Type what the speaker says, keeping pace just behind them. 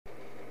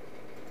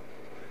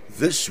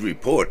This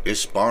report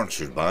is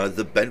sponsored by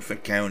the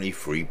Bedford County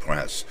Free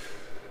Press.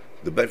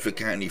 The Bedford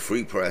County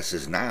Free Press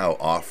is now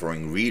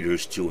offering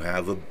readers to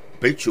have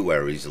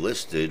obituaries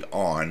listed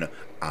on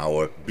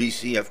our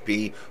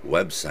BCFP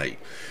website.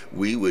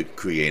 We would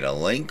create a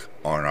link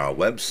on our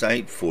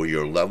website for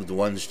your loved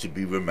ones to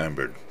be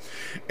remembered.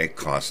 It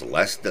costs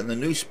less than the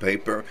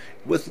newspaper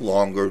with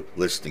longer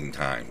listing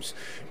times.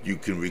 You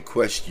can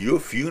request your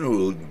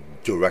funeral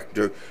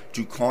director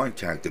to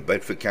contact the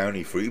Bedford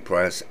County Free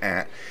Press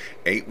at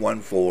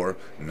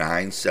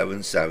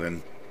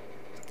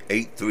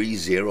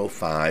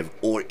 814-977-8305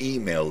 or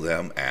email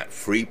them at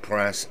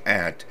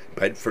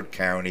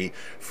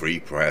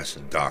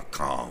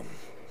freepress@bedfordcountyfreepress.com.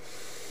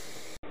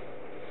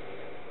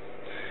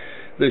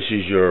 This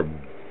is your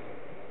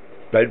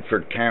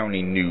Bedford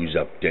County news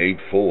update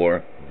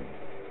for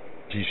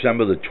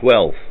December the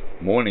 12th,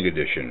 morning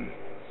edition.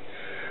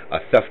 A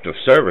theft of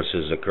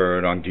services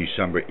occurred on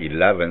December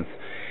 11th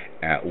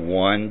at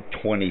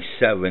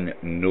 127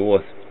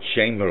 North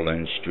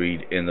Chamberlain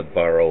Street in the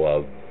borough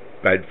of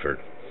Bedford.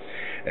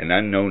 An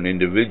unknown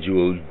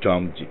individual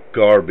dumped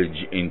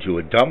garbage into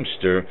a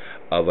dumpster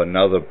of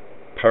another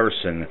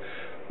person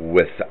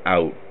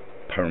without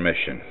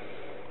permission.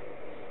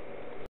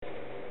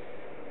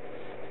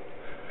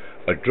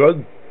 A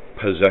drug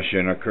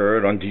possession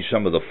occurred on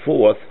December the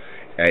 4th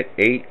at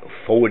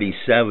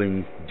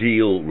 847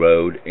 Deal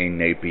Road in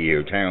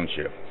Napier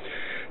Township.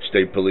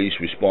 State police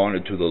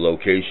responded to the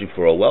location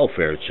for a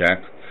welfare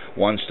check.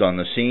 Once on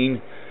the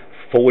scene,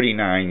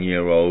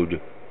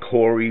 49-year-old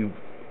Corey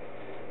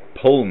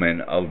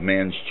Pullman of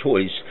Man's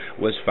Choice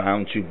was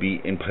found to be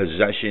in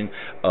possession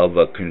of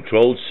a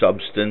controlled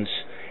substance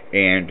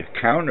and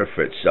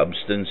counterfeit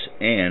substance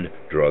and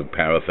drug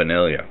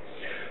paraphernalia.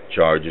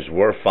 Charges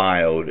were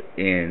filed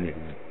in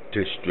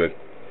district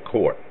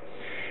court.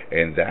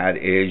 And that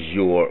is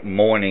your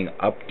morning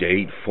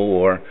update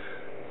for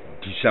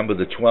December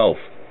the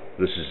 12th.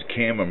 This is the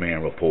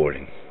cameraman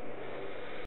reporting.